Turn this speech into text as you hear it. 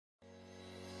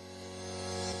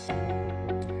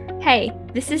Hey,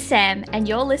 this is Sam, and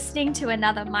you're listening to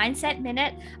another Mindset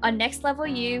Minute on Next Level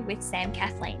You with Sam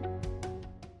Kathleen.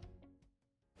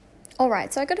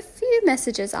 Alright, so I got a few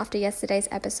messages after yesterday's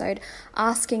episode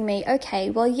asking me,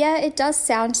 okay, well, yeah, it does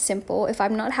sound simple. If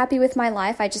I'm not happy with my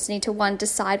life, I just need to, one,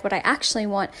 decide what I actually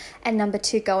want, and number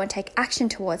two, go and take action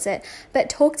towards it.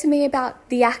 But talk to me about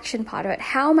the action part of it.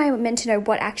 How am I meant to know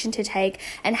what action to take,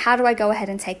 and how do I go ahead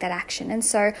and take that action? And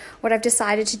so what I've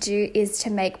decided to do is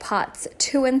to make parts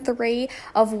 2 and 3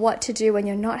 of what to do when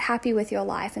you're not happy with your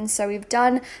life. And so we've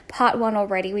done part 1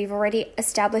 already. We've already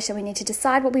established that we need to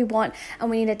decide what we want, and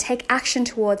we need to take action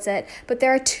towards it. But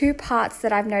there are 2 parts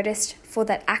that I've noticed for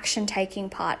that action taking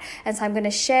part. And so I'm going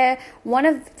to share one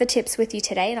of the tips with you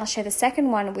today, and I'll share the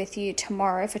second one with you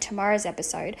tomorrow for tomorrow's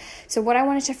episode. So what I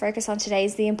wanted to focus on today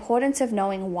is the importance of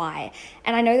knowing why.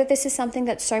 And I know that this is something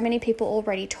that so many people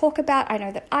already talk about. I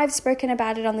know that I've spoken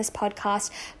about it on this podcast,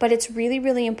 but it's really,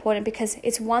 really important because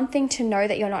it's one thing to know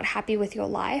that you're not happy with your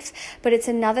life, but it's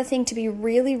another thing to be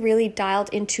really, really dialed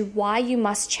into why you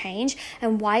must change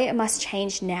and why it must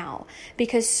change now.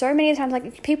 Because so many times,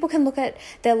 like, people can look at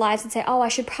their lives and say, oh, I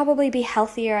should probably be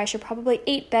healthier, I should probably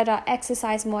eat better,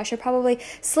 exercise more, I should probably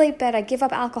sleep better, give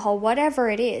up alcohol, whatever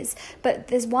it is. But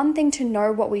there's one thing to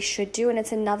know what we should do, and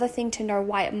it's another thing to know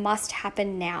why it must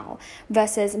happen now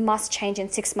versus must change in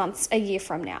 6 months, a year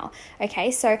from now. Okay,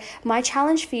 so my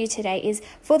challenge for you today is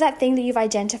for that thing that you've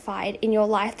identified in your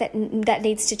life that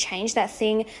needs to change, that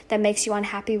thing that makes you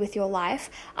unhappy with your life,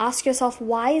 ask yourself,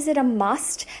 why is it a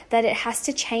must that it has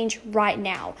to change right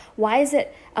now? Why is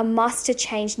it a must to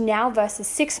change now versus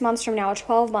 6 months from now or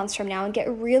 12 months from now? And get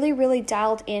really, really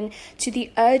dialed in to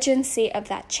the urgency of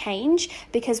that change,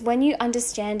 because when you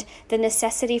understand the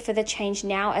necessity for the change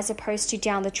now as opposed to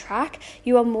down the track,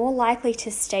 you are more likely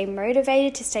to stay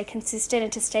motivated, to stay consistent,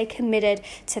 and to stay committed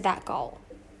to that goal.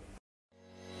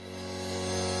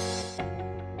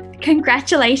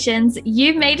 Congratulations,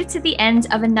 you've made it to the end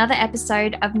of another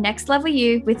episode of Next Level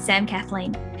You with Sam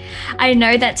Kathleen. I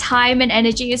know that time and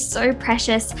energy is so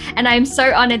precious, and I am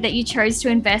so honored that you chose to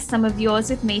invest some of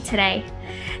yours with me today.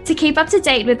 To keep up to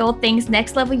date with all things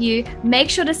Next Level You,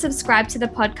 make sure to subscribe to the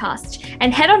podcast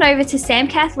and head on over to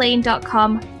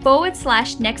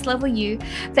samkathleen.com/Next Level You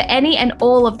for any and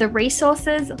all of the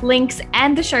resources, links,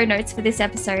 and the show notes for this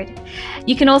episode.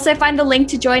 You can also find the link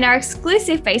to join our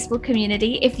exclusive Facebook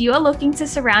community if you are looking to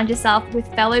surround yourself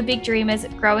with fellow big dreamers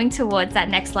growing towards that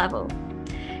next level.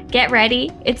 Get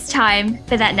ready, it's time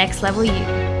for that next level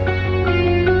you.